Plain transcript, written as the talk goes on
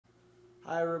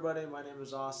Hi everybody, my name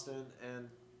is Austin, and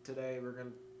today we're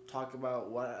gonna talk about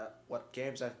what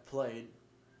games I've played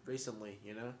recently.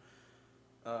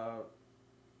 Uh,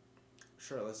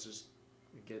 sure, let's just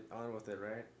get on with it,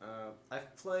 right?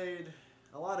 I've played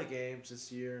a lot of games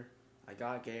this year. I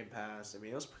got Game Pass. I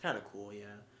mean, it was kind of cool,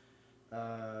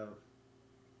 yeah.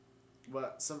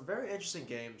 But some very interesting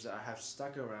games that have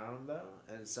stuck around though,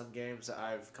 and some games that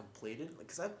I've completed.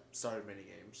 Because I've started many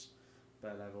games,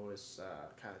 but I've always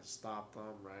kind of stopped them.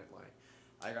 Right, like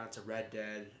I got into Red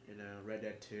Dead. Red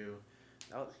Dead Two.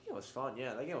 That game was fun.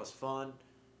 Yeah, that game was fun.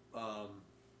 Um,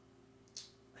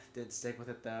 didn't stick with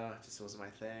it though. It just wasn't my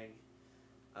thing.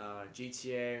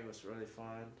 GTA was really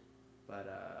fun,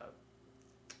 but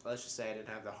let's just say I didn't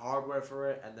have the hardware for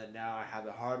it, and then now I have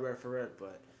the hardware for it,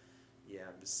 but yeah,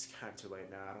 I'm just kind of too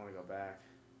late now. I don't want to go back.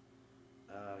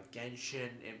 Genshin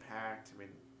Impact. I mean,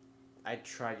 I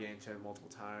tried getting into it multiple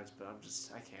times, but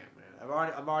I can't, man.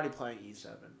 I'm already playing E7.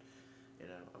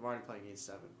 I'm already playing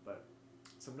E7. But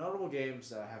some notable games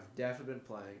that I have definitely been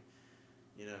playing.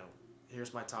 You know,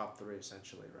 here's my top three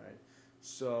essentially, right?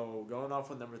 So going off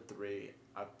with number three,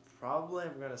 I probably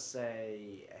am gonna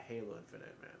say Halo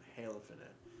Infinite, man. Halo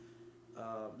Infinite.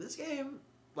 This game,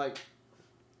 like,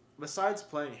 besides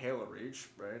playing Halo Reach,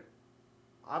 right?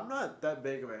 I'm not that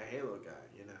big of a Halo guy,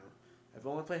 you know. I've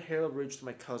only played Halo Reach with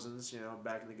my cousins,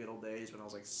 back in the good old days when I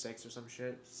was like 6 or some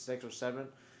shit, 6 or 7,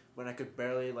 when I could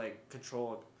barely like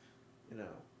control, you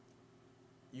know,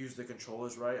 use the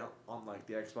controllers right on like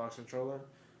the Xbox controller.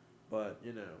 But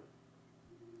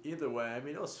either way, I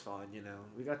mean it was fun.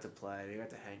 We got to play, we got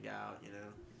to hang out.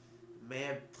 May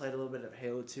have played a little bit of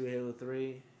Halo 2, Halo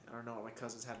 3. I don't know what my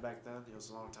cousins had back then. It was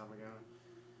a long time ago.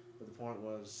 But the point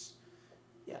was,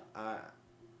 yeah,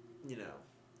 you know,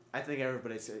 I think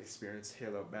everybody's experienced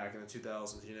Halo back in the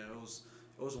 2000s.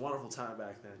 It was a wonderful time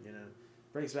back then.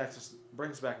 Brings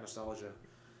back nostalgia.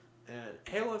 And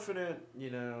Halo Infinite,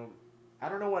 I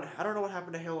don't know what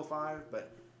happened to Halo 5,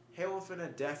 but Halo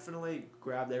Infinite definitely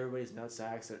grabbed everybody's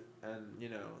nutsacks and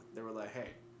they were like, hey,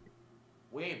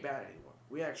 we ain't bad anymore.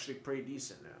 We actually pretty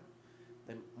decent now.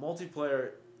 The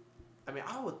multiplayer, I mean,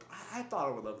 I thought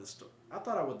I would love this story. I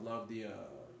thought I would love the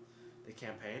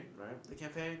campaign, right? The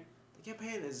campaign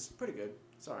is pretty good.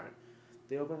 It's alright.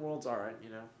 The open world's alright.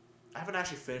 I haven't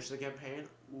actually finished the campaign.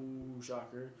 Ooh,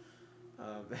 shocker.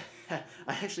 Um, I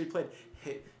actually played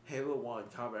Halo 1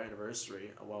 Combat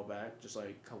Anniversary a while back, just like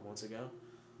a couple months ago.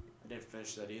 I didn't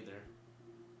finish that either.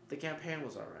 The campaign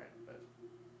was alright, but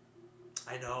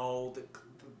I know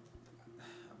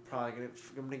I'm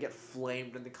gonna get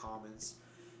flamed in the comments.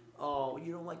 Oh,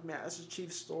 you don't like Master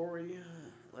Chief's story?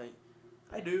 Like,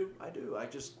 I do. I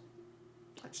just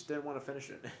didn't want to finish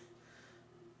it.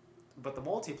 But the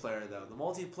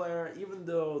multiplayer, even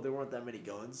though there weren't that many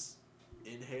guns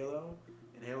in Halo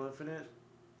Infinite,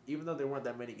 even though there weren't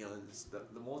that many guns,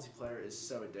 the multiplayer is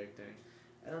so addicting.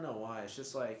 I don't know why. It's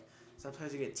just like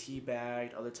sometimes you get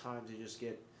teabagged, other times you just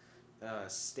get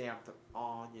stamped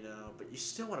on, But you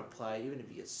still want to play, even if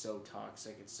you get so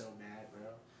toxic and so mad, bro.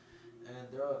 And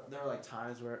there are like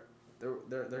times where there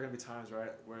are gonna be times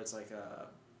where it's like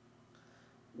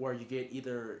where you get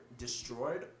either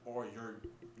destroyed or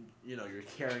you're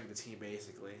carrying the team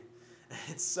basically.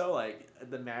 It's so like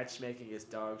the matchmaking is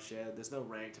dog shit. There's no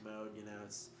ranked mode.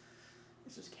 It's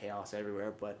just chaos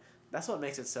everywhere. But that's what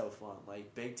makes it so fun.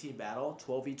 Like big team battle,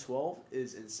 12v12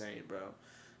 is insane, bro.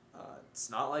 It's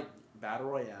not like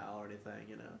battle royale or anything.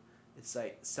 It's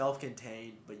like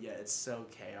self-contained, but yet it's so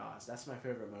chaos. That's my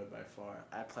favorite mode by far.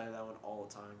 I play that one all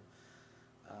the time.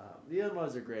 The other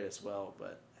modes are great as well,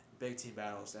 but big team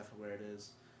battle is definitely where it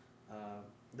is.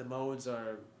 The modes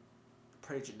are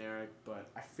pretty generic,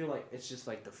 but I feel like it's just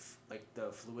like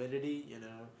the fluidity, and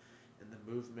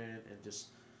the movement, and just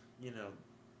you know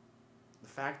the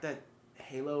fact that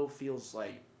Halo feels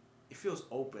like it feels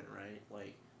open, right?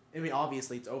 Like, I mean,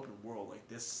 obviously it's open world. Like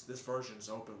this version is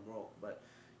open world, but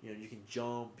you can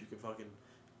jump, you can fucking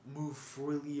move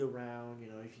freely around. You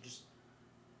can just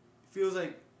feels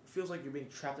like feels like you're being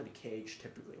trapped in a cage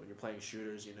typically when you're playing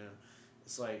shooters.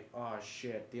 It's like, oh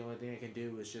shit, the only thing I can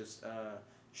do is just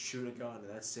shoot a gun and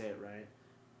that's it, right?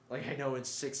 Like I know in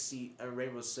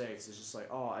Rainbow Six, it's just like,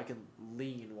 oh, I can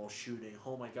lean while shooting.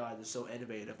 Oh my god, they're so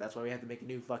innovative. That's why we have to make a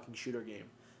new fucking shooter game,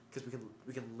 because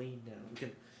we can lean now.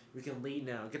 We can lean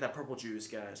now. Get that purple juice,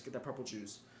 guys. Get that purple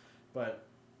juice. But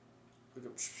we go,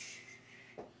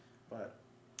 but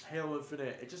Halo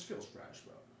Infinite, it just feels fresh,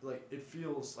 bro. Like it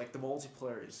feels like the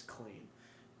multiplayer is clean.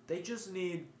 They just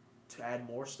need to add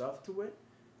more stuff to it,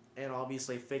 and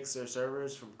obviously fix their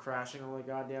servers from crashing all the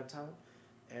goddamn time.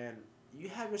 And you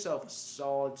have yourself a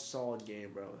solid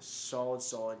game, bro. A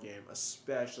solid game,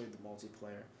 especially the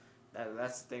multiplayer.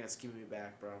 That's the thing that's keeping me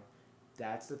back, bro.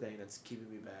 That's the thing that's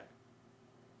keeping me back.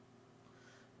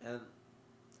 And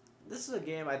this is a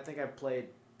game I think I played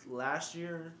last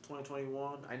year,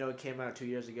 2021. I know it came out 2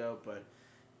 years ago, but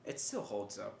it still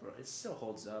holds up, bro. It still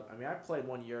holds up. I mean, I played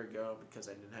 1 year ago because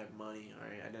I didn't have money. All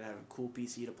right, I didn't have a cool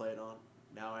PC to play it on.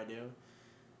 Now I do.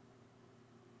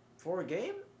 For a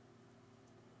game,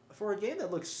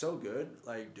 that looks so good,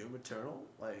 like Doom Eternal,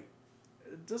 like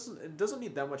it doesn't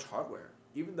need that much hardware,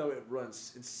 even though it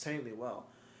runs insanely well.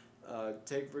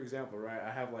 Take for example, right?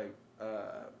 I have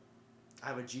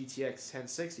a GTX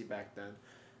 1060 back then.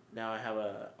 Now I have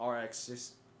an RX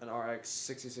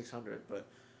 6600, but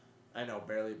I know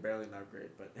barely an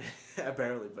upgrade, but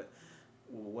barely. But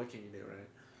what can you do, right?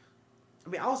 I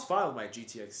mean, I was fine with my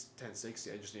GTX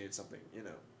 1060. I just needed something,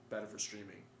 better for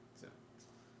streaming. So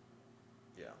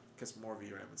yeah, because more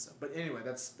VRAM and stuff. But anyway,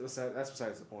 that's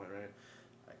besides the point, right?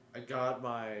 I got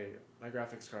my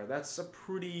graphics card. That's a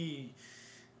pretty.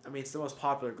 I mean, it's the most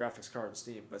popular graphics card on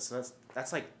Steam, but so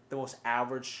that's like the most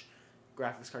average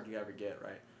graphics card you ever get,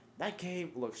 right? That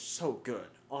game looks so good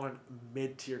on a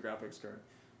mid-tier graphics card.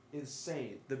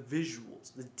 Insane. The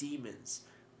visuals, the demons,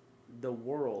 the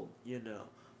world,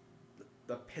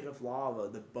 the pit of lava,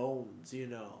 the bones,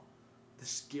 the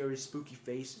scary, spooky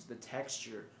faces, the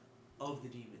texture of the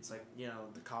demons, like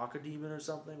the cock demon or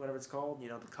something, whatever it's called,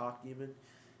 the cock demon,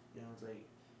 it's like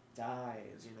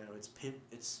dies,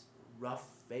 it's rough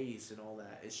face and all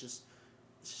that. It's just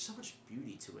so much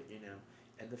beauty to it,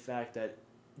 and the fact that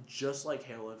just like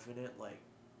Halo Infinite, like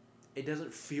it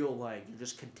doesn't feel like you're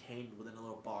just contained within a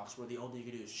little box where the only thing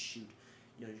you can do is shoot.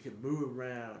 You can move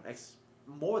around.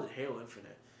 More than Halo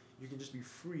Infinite, you can just be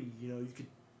free. You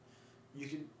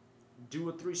can do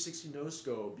a 360 no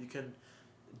scope. You can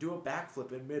do a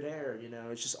backflip in midair.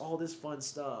 It's just all this fun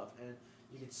stuff, and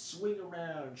you can swing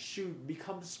around, shoot,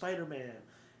 become Spider-Man.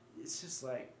 It's just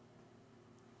like,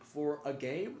 for a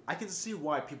game, I can see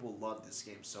why people loved this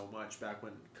game so much back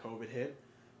when COVID hit.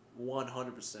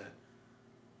 100%.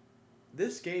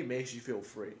 This game makes you feel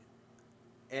free.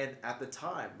 And at the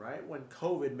time, right, when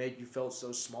COVID made you feel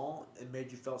so small and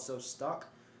made you feel so stuck,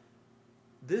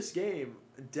 this game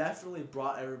definitely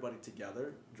brought everybody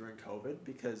together during COVID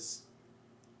because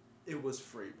it was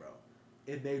free, bro.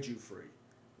 It made you free.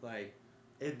 Like,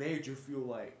 it made you feel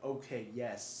like, okay,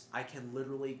 yes, I can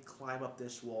literally climb up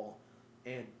this wall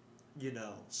and,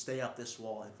 stay up this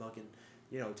wall and fucking,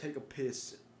 take a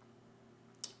piss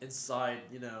inside,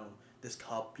 this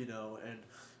cup, and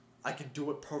I can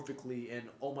do it perfectly, and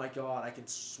oh my god, I can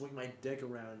swing my dick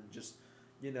around and just,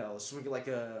 swing it like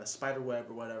a spider web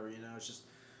or whatever, it's just,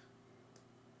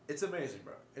 it's amazing,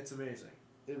 bro. It's amazing.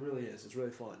 It really is. It's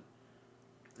really fun.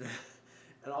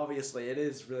 And obviously, it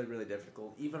is really, really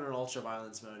difficult. Even in ultra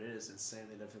violence mode, it is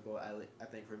insanely difficult, I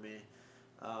think, for me.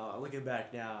 Looking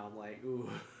back now, I'm like, ooh,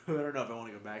 I don't know if I want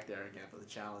to go back there again for the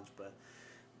challenge, but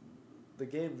the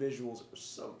game visuals are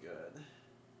so good.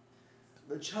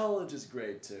 The challenge is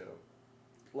great too.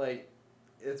 Like,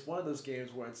 it's one of those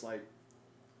games where it's like,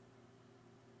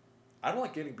 I don't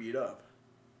like getting beat up.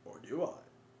 Or do I?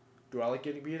 Do I like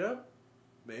getting beat up?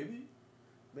 Maybe.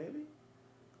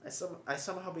 I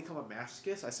somehow become a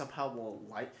masochist. I somehow will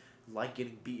like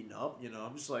getting beaten up.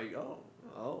 I'm just like,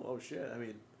 oh shit. I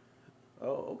mean,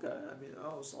 oh okay. I mean,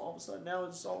 so all of a sudden now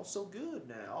it's all so good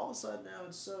now. All of a sudden now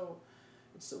it's so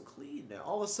clean now.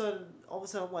 All of a sudden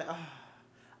I'm like,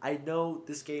 I know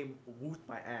this game whooped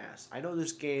my ass. I know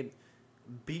this game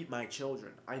beat my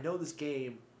children. I know this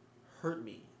game hurt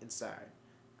me inside.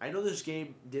 I know this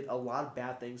game did a lot of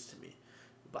bad things to me.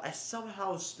 But I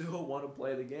somehow still want to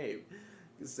play the game.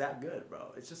 It's that good,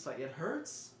 bro. It's just like, it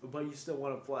hurts, but you still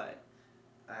want to play.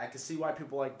 I can see why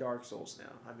people like Dark Souls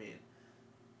now. I mean,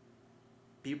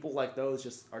 people like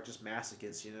those are just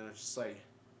masochists, It's just like,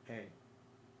 hey,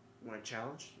 you want a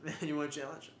challenge? You want a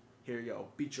challenge? Here you go.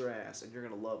 Beat your ass, and you're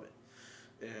going to love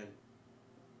it. And,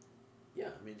 yeah,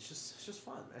 I mean, it's just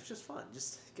fun. It's just fun.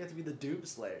 Just get to be the Doom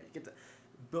Slayer. You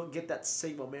get that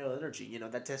Sigma male energy,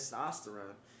 that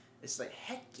testosterone. It's like,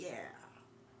 heck yeah.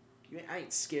 I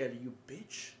ain't scared of you,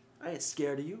 bitch. I ain't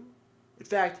scared of you. In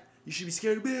fact, you should be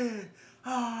scared of me.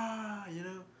 All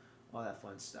that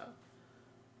fun stuff.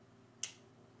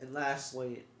 And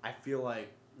lastly, I feel like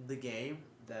the game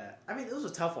it was a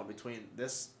tough one between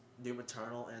this Doom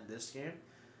Eternal and this game.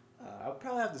 I would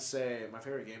probably have to say my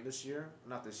favorite game this year,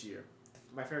 not this year,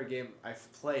 my favorite game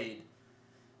I've played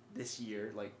this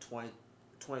year, like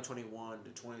 2021 to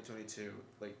 2022,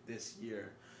 like this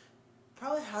year,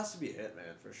 probably has to be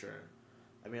Hitman for sure.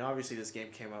 I mean, obviously this game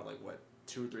came out like, what,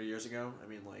 2 or 3 years ago? I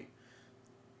mean, like,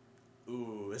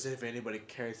 Ooh, as if anybody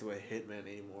cares the way Hitman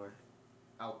anymore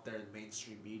out there in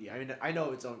mainstream media. I mean, I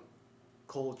know its own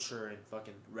culture and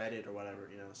fucking Reddit or whatever,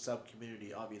 sub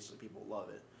community. Obviously, people love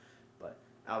it, but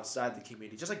outside the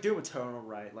community, just like Doom Eternal,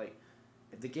 right? Like,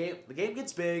 if the game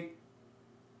gets big,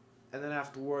 and then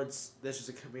afterwards, there's just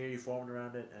a community formed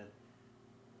around it, and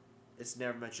it's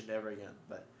never mentioned ever again.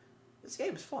 But this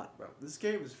game is fun, bro. This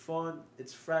game is fun.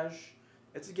 It's fresh.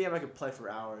 It's a game I could play for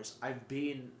hours. I've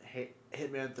beaten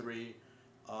Hitman 3.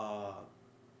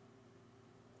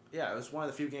 Yeah, it was one of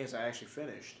the few games I actually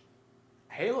finished.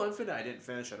 Halo Infinite I didn't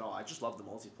finish at all. I just love the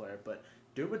multiplayer. But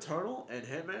Doom Eternal and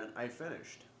Hitman I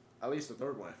finished. At least the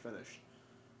third one I finished.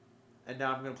 And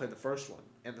now I'm gonna play the first one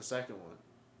and the second one.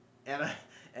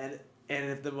 And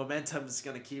if the momentum is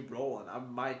gonna keep rolling, I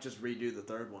might just redo the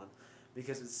third one,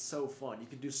 because it's so fun. You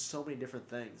can do so many different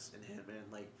things in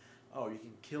Hitman. Like, oh, you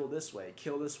can kill this way,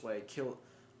 kill.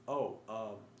 Oh,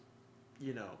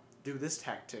 do this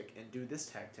tactic and do this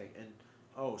tactic, and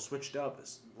oh, switched up,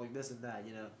 it's like this and that.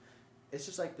 It's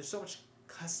just like there's so much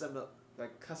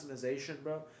customization,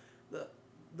 bro.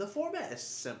 The format is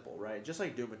simple, right? Just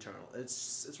like Doom Eternal,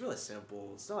 it's really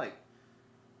simple. It's not like,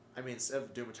 I mean, instead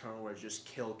of Doom Eternal where it's just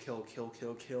kill,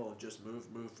 and just move.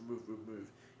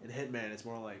 In Hitman, it's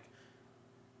more like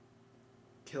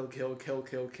kill,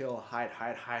 hide,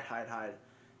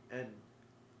 and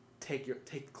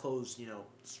take clothes,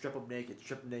 strip them naked,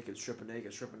 strip them naked, strip them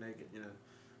naked,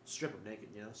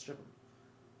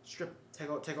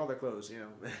 take all their clothes, and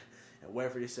wear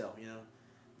it for yourself,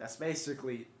 That's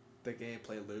basically the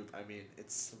gameplay loop. I mean,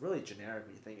 it's really generic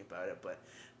when you think about it, but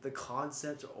the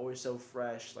concepts are always so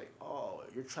fresh. Like, oh,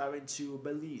 you're traveling to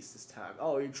Belize this time.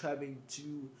 Oh, you're traveling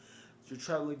to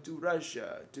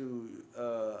Russia, to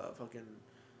fucking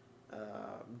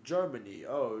Germany.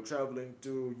 Oh, you're traveling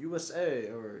to USA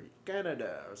or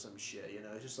Canada or some shit.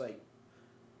 It's just like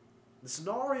the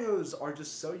scenarios are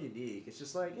just so unique. It's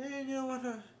just like, hey, you know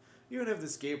what? Even if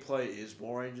this gameplay is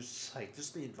boring, just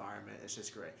the environment is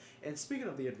just great. And speaking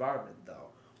of the environment,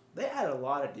 though, they add a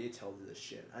lot of detail to this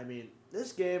shit. I mean,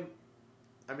 this game,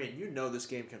 this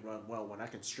game can run well when I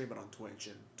can stream it on Twitch,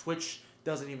 and Twitch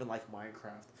doesn't even like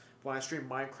Minecraft. When I stream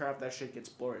Minecraft, that shit gets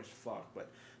blurry as fuck. But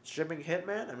streaming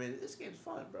Hitman, this game's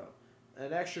fun, bro. And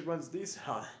it actually runs decent.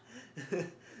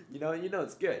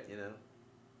 It's good.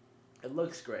 It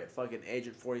looks great. Fucking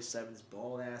Agent 47's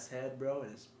bald ass head, bro,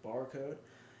 and his barcode.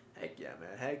 Heck yeah,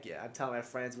 man. Heck yeah. I'm telling my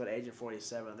friends about Agent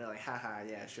 47. They're like, haha,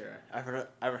 yeah, sure. I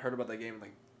haven't heard about that game in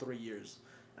like 3 years.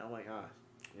 And I'm like,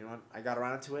 you know what? I got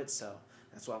around to it, so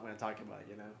that's what I'm going to talk about,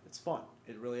 It's fun.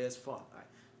 It really is fun.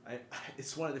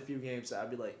 It's one of the few games that I'd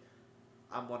be like,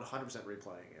 I'm 100%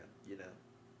 replaying it,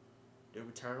 Doom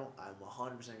Eternal, I'm 100%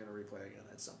 going to replay again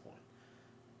at some point.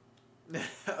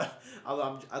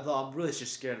 although I'm really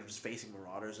just scared of just facing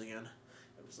Marauders again.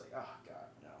 I'm just like, oh, God,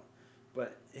 no.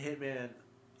 But Hitman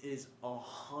is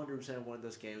 100% one of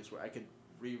those games where I could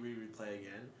replay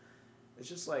again. It's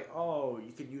just like, oh,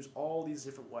 you can use all these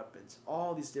different weapons,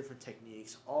 all these different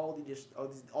techniques, all these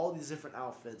different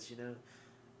outfits.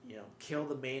 Kill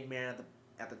the main man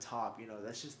at the top.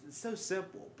 That's just, it's so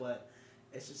simple, but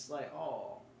it's just like,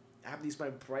 oh, I have to use my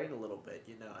brain a little bit.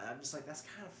 And I'm just like, that's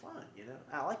kind of fun.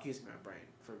 I like using my brain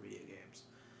for video games,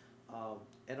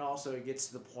 and also it gets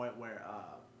to the point where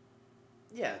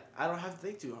yeah, I don't have to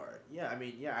think too hard. Yeah,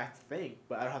 I have to think,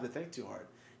 but I don't have to think too hard.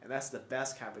 And that's the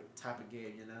best type of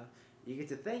game, You get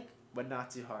to think, but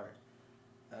not too hard.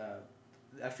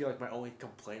 I feel like my only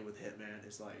complaint with Hitman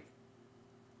is like,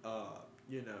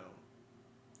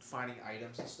 finding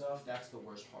items and stuff. That's the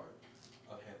worst part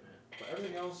of Hitman. But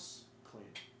everything else, clean.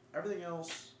 Everything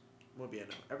else would be a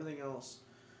no. Everything else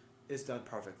is done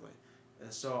perfectly.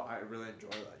 And so I really enjoy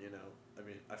that,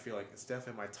 I feel like it's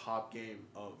definitely my top game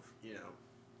of,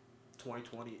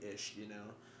 2020-ish,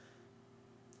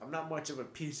 I'm not much of a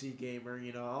PC gamer,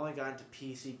 I only got into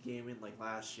PC gaming like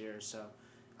last year, so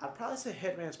I'd probably say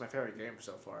Hitman's my favorite game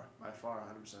so far, by far,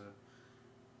 100%.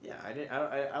 Yeah,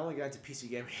 I only got into PC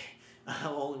gaming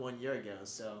only 1 year ago,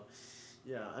 so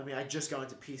yeah, I just got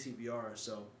into PC VR,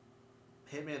 so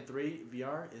Hitman 3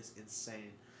 VR is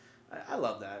insane. I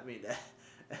love that.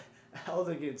 How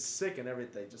they get sick and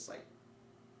everything, just like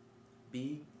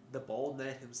being the bald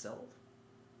man himself.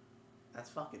 That's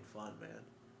fucking fun, man.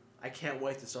 I can't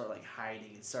wait to start like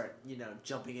hiding and start,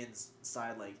 jumping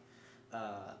inside like,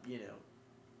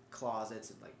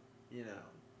 closets and like,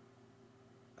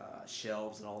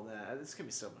 shelves and all that. It's gonna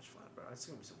be so much fun, bro. It's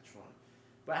gonna be so much fun.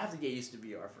 But I have to get used to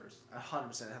VR first.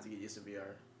 100% have to get used to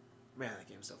VR. Man, that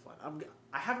game's so fun.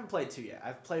 I haven't played 2 yet.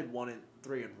 I've played 1 and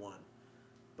 3 and 1.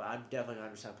 But I'm definitely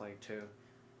 100% playing 2.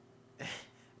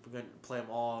 We're going to play them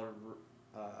all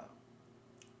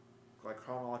like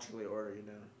chronologically order,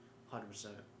 100%.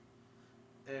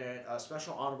 And a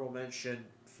special honorable mention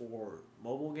for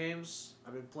mobile games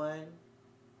I've been playing,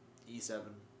 E7,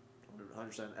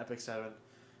 100%, Epic 7.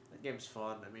 That game's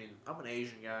fun. I mean, I'm an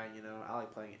Asian guy, I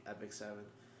like playing Epic 7.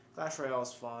 Clash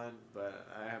Royale's fun, but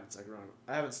I haven't stuck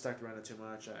around. It too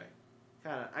much.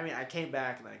 I came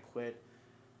back and I quit.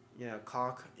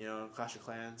 Clash of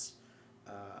Clans.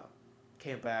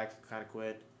 Came back, kind of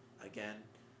quit again.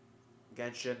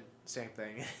 Genshin, same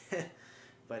thing.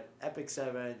 But Epic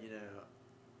 7,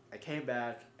 I came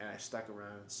back and I stuck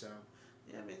around. So,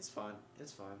 yeah, I mean, it's fun.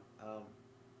 It's fun.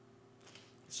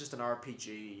 It's just an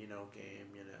RPG, game.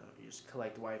 You just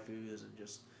collect waifus and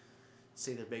just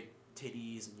see their big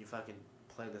titties, and you fucking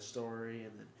play the story,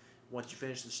 and then once you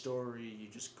finish the story, you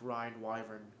just grind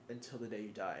Wyvern until the day you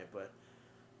die. But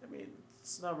I mean,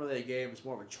 it's not really a game; it's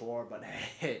more of a chore. But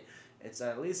hey, it's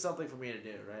at least something for me to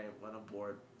do, right? When I'm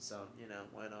bored, so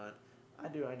why not? I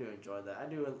do enjoy that. I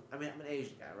mean, I'm an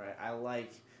Asian guy, right? I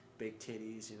like big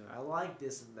titties. I like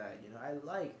this and that.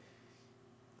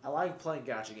 I like playing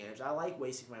gacha games. I like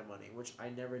wasting my money, which I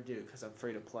never do because I'm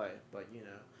free to play. But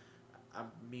I'm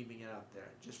memeing it out there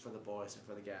just for the boys and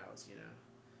for the gals.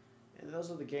 And those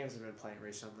are the games I've been playing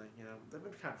recently. They've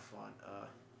been kind of fun.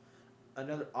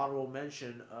 Another honorable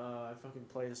mention. I fucking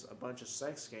play a bunch of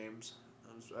sex games.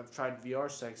 I've tried VR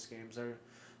sex games. They're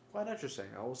quite interesting.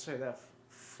 I will say that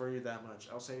for you that much.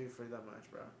 I'll say for you that much,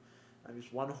 bro. I'm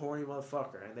just one horny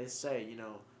motherfucker, and they say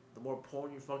the more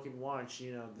porn you fucking watch,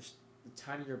 the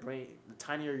tinier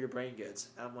your brain gets.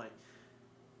 And I'm like,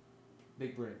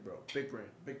 big brain, bro. Big brain.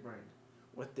 Big brain.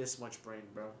 With this much brain,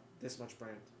 bro. This much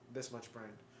brain. This much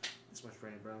brain. This much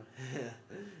brain, bro.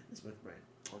 This much brain.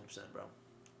 100%, bro.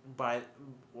 By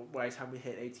the time we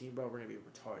hit 18, bro, we're gonna be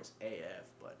retarded AF.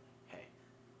 But hey,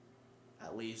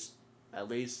 at least, at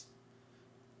least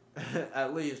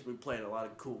we played a lot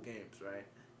of cool games, right?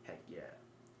 Heck yeah.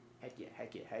 Heck yeah.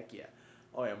 Heck yeah. Heck yeah.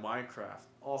 Oh yeah, Minecraft.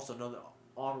 Also another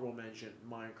honorable mention,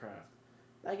 Minecraft.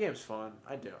 That game's fun.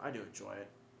 I do enjoy it.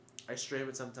 I stream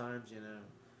it sometimes,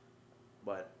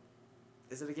 but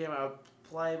is it a game I would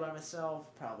play by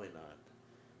myself? Probably not.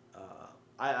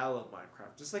 I love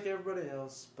Minecraft, just like everybody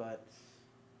else, but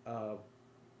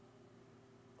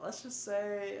let's just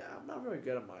say I'm not very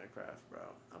good at Minecraft, bro.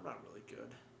 I'm not really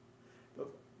good.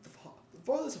 But the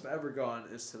farthest I've ever gone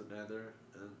is to the Nether,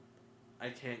 and I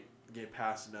can't get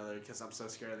past the Nether because I'm so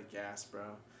scared of the gas,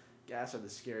 bro. Gas are the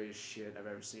scariest shit I've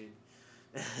ever seen.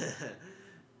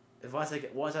 If once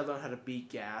I learn how to beat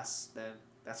gas, then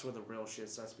that's where the real shit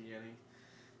starts beginning.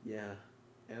 Yeah,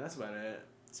 and that's about it.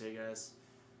 So you guys,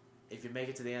 if you make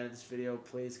it to the end of this video,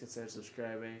 please consider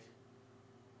subscribing,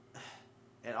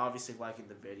 and obviously liking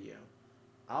the video.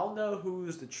 I'll know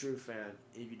who's the true fan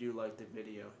if you do like the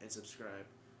video and subscribe.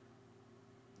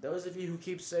 Those of you who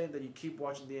keep saying that you keep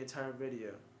watching the entire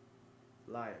video,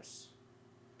 liars.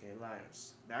 Okay,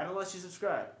 liars. Not unless you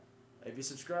subscribe. If you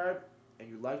subscribe and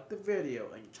you like the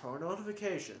video and you turn on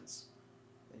notifications,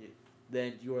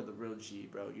 then you are the real G,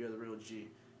 bro. You're the real G.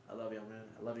 I love y'all, man.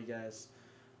 I love you guys.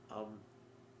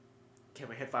 Can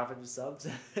we hit 500 subs?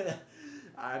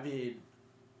 I mean,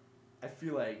 I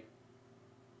feel like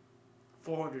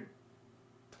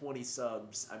 420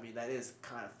 subs. I mean, that is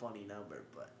kind of funny number,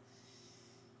 but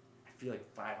I feel like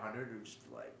 500 would just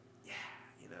be like, yeah,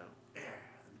 yeah,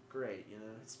 great,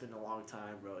 It's been a long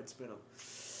time, bro. It's been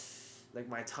like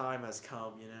my time has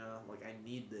come, Like I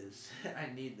need this.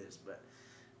 I need this, but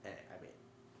hey, I mean,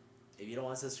 if you don't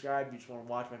want to subscribe, you just want to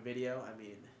watch my video, I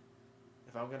mean,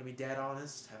 if I'm going to be dead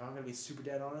honest, if I'm going to be super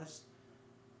dead honest,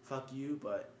 fuck you,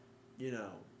 but,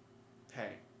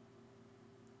 hey,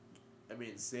 I mean,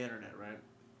 it's the internet, right?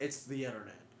 It's the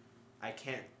internet. I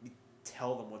can't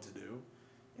tell them what to do.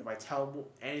 If I tell them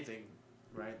anything,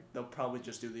 right, they'll probably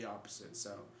just do the opposite,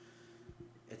 so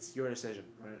it's your decision,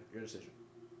 right? Your decision.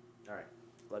 Alright,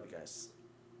 love you guys.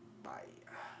 Bye.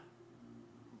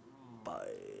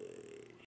 Bye.